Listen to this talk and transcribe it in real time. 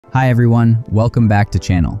Hi everyone, welcome back to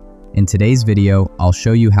channel. In today's video, I'll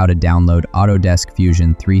show you how to download Autodesk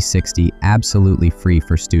Fusion 360 absolutely free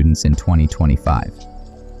for students in 2025.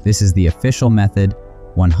 This is the official method,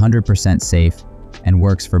 100% safe, and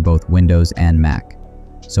works for both Windows and Mac.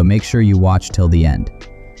 So make sure you watch till the end.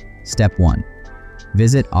 Step 1.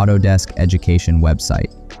 Visit Autodesk Education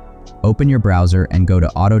website. Open your browser and go to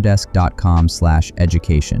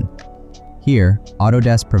autodesk.com/education. Here,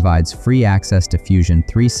 Autodesk provides free access to Fusion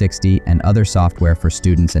 360 and other software for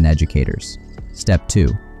students and educators. Step 2.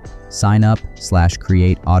 Sign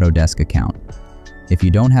up/create Autodesk account. If you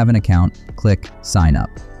don't have an account, click Sign Up.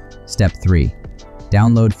 Step 3.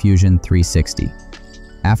 Download Fusion 360.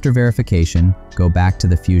 After verification, go back to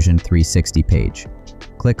the Fusion 360 page.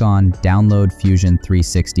 Click on Download Fusion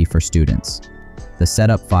 360 for students. The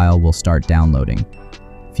setup file will start downloading.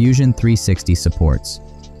 Fusion 360 supports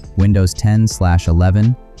Windows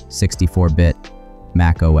 10/11, 64-bit,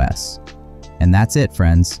 Mac OS. And that's it,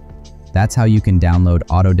 friends. That's how you can download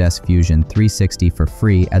Autodesk Fusion 360 for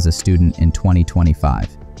free as a student in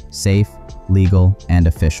 2025. Safe, legal, and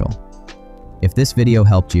official. If this video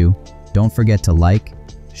helped you, don't forget to like,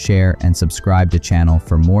 share, and subscribe to channel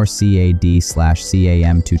for more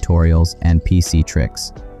CAD/CAM tutorials and PC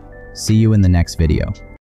tricks. See you in the next video.